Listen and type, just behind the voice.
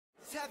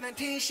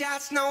17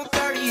 shots, no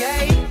 38.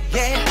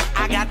 Yeah,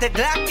 I got the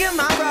Glock in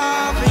my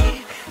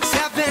robbery.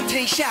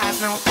 17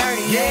 shots, no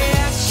 38.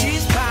 Yeah,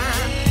 she's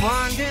fine.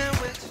 Wondering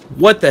which...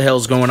 What the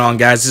hell's going on,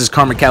 guys? This is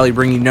Carmen Cali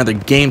bringing you another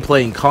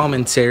gameplay and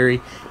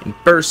commentary. And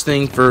first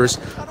thing first,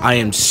 I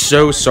am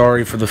so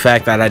sorry for the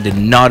fact that I did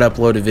not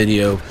upload a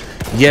video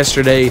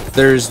yesterday,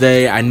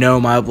 Thursday. I know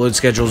my upload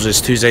schedule is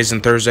just Tuesdays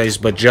and Thursdays,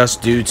 but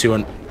just due to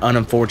an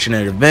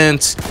unfortunate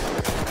events,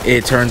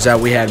 it turns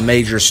out we had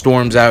major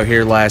storms out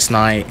here last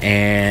night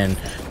and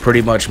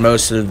pretty much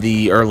most of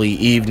the early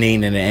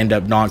evening, and it ended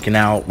up knocking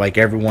out like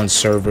everyone's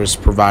service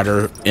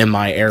provider in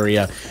my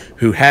area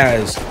who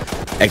has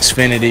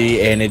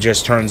Xfinity, and it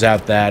just turns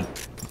out that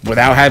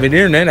without having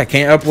internet, I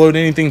can't upload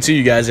anything to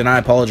you guys, and I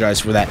apologize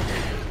for that.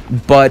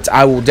 But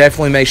I will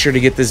definitely make sure to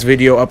get this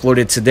video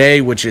uploaded today,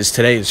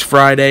 today is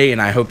Friday,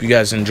 and I hope you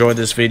guys enjoy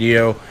this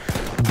video.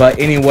 But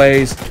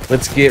anyways,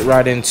 let's get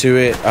right into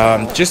it.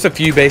 Just a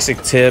few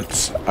basic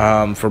tips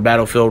for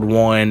Battlefield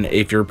 1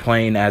 if you're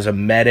playing as a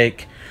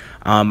medic.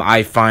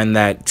 I find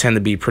that tend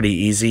to be pretty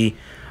easy.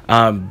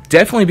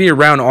 Definitely be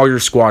around all your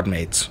squad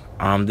mates.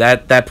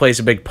 That plays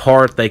a big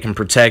part. They can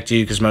protect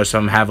you because most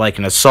of them have like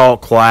an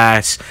assault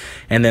class,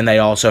 and then they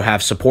also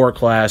have support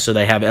class, so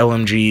they have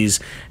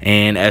LMGs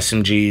and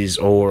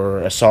SMGs or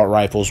assault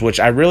rifles, which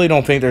I really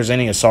don't think there's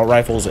any assault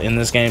rifles in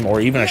this game,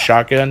 or even a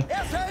shotgun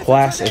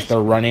class if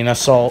they're running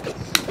assault.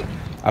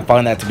 I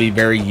find that to be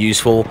very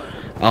useful.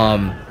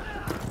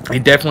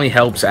 It definitely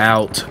helps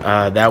out.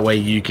 That way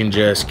you can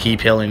just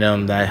keep healing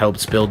them. That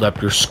helps build up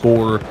your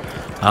score.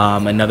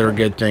 Another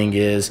good thing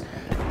is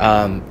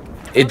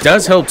it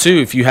does help too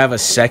if you have a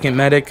second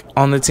medic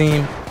on the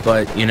team,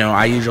 but you know,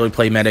 I usually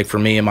play medic for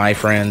me and my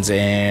friends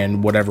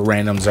and whatever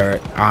randoms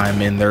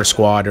I'm in their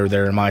squad or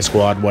they're in my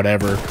squad,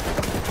 whatever.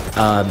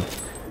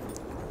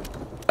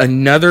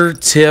 Another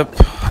tip,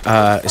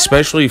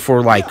 especially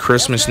for like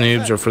Christmas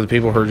noobs or for the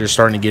people who are just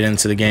starting to get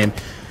into the game,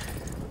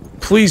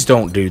 please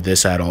don't do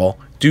this at all.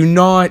 Do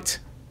not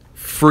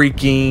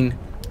freaking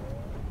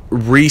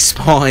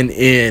respawn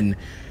in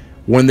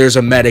when there's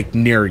a medic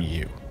near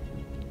you.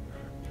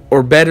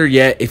 Or better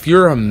yet, if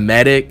you're a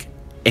medic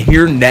and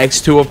you're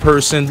next to a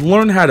person,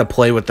 learn how to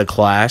play with the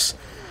class.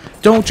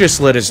 Don't just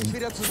let us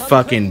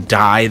fucking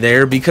die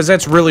there, because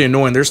that's really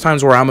annoying. There's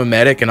times where I'm a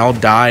medic and I'll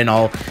die and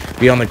I'll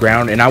be on the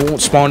ground and I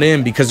won't spawn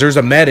in because there's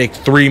a medic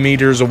 3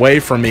 meters away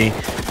from me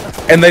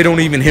and they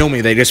don't even heal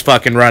me. They just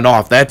fucking run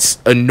off. That's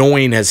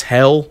annoying as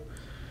hell.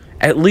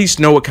 At least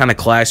know what kind of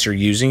class you're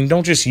using.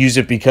 Don't just use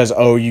it because,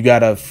 oh, you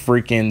got a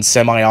freaking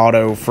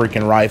semi-auto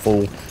freaking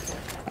rifle.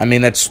 I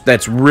mean,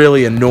 that's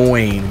really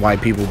annoying why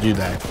people do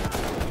that.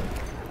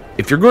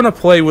 If you're going to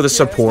play with a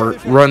support,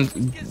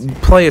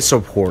 play a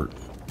support.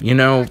 You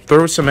know,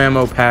 throw some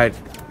ammo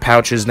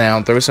pouches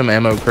down, throw some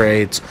ammo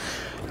crates.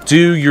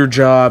 Do your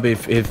job.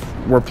 If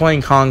we're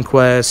playing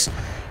Conquest,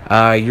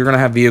 you're going to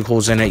have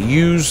vehicles in it.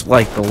 Use,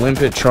 like, the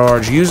limpet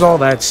charge. Use all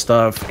that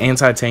stuff.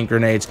 Anti-tank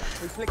grenades.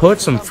 Put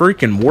some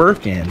freaking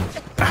work in.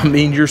 I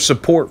mean, your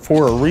support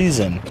for a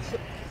reason.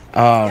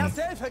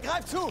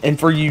 And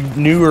for you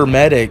newer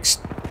medics,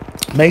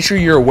 make sure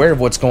you're aware of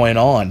what's going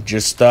on.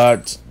 Just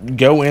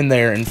go in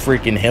there and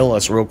freaking heal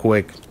us real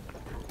quick.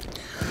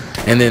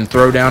 And then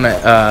throw down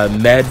a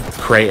med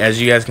crate.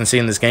 As you guys can see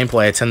in this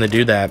gameplay, I tend to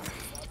do that.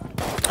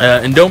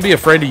 And don't be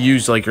afraid to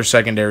use like your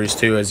secondaries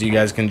too, as you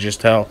guys can just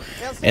tell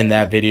in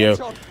that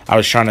video. I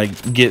was trying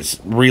to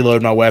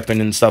reload my weapon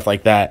and stuff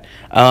like that.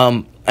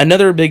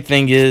 Another big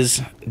thing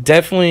is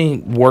definitely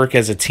work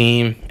as a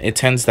team. It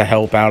tends to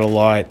help out a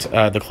lot.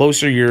 The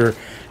closer your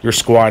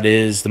squad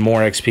is, the more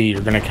XP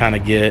you're going to kind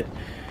of get.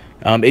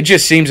 It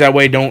just seems that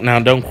way.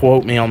 Don't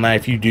quote me on that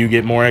if you do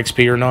get more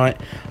XP or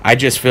not. I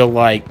just feel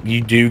like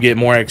you do get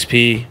more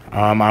XP.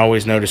 I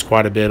always notice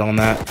quite a bit on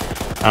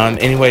that.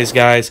 Anyways,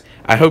 guys,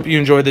 I hope you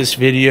enjoyed this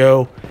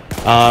video.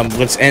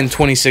 Let's end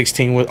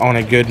 2016 on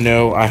a good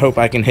note. I hope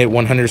I can hit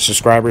 100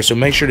 subscribers, so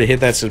make sure to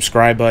hit that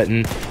subscribe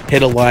button,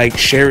 hit a like,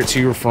 share it to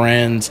your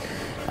friends.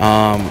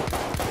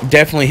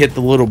 Definitely hit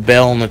the little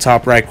bell in the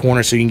top right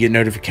corner so you can get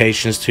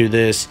notifications to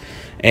this.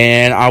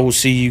 And I will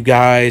see you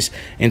guys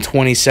in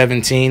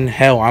 2017.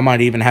 Hell, I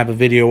might even have a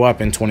video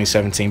up in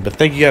 2017. But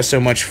thank you guys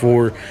so much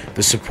for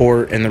the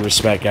support and the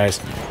respect, guys.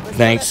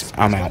 Thanks.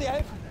 I'm out.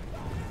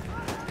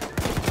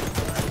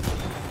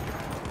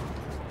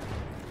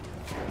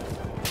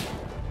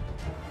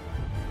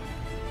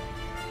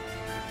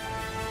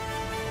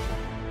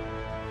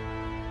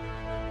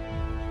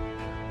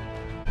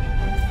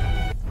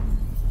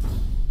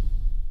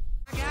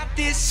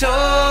 This soul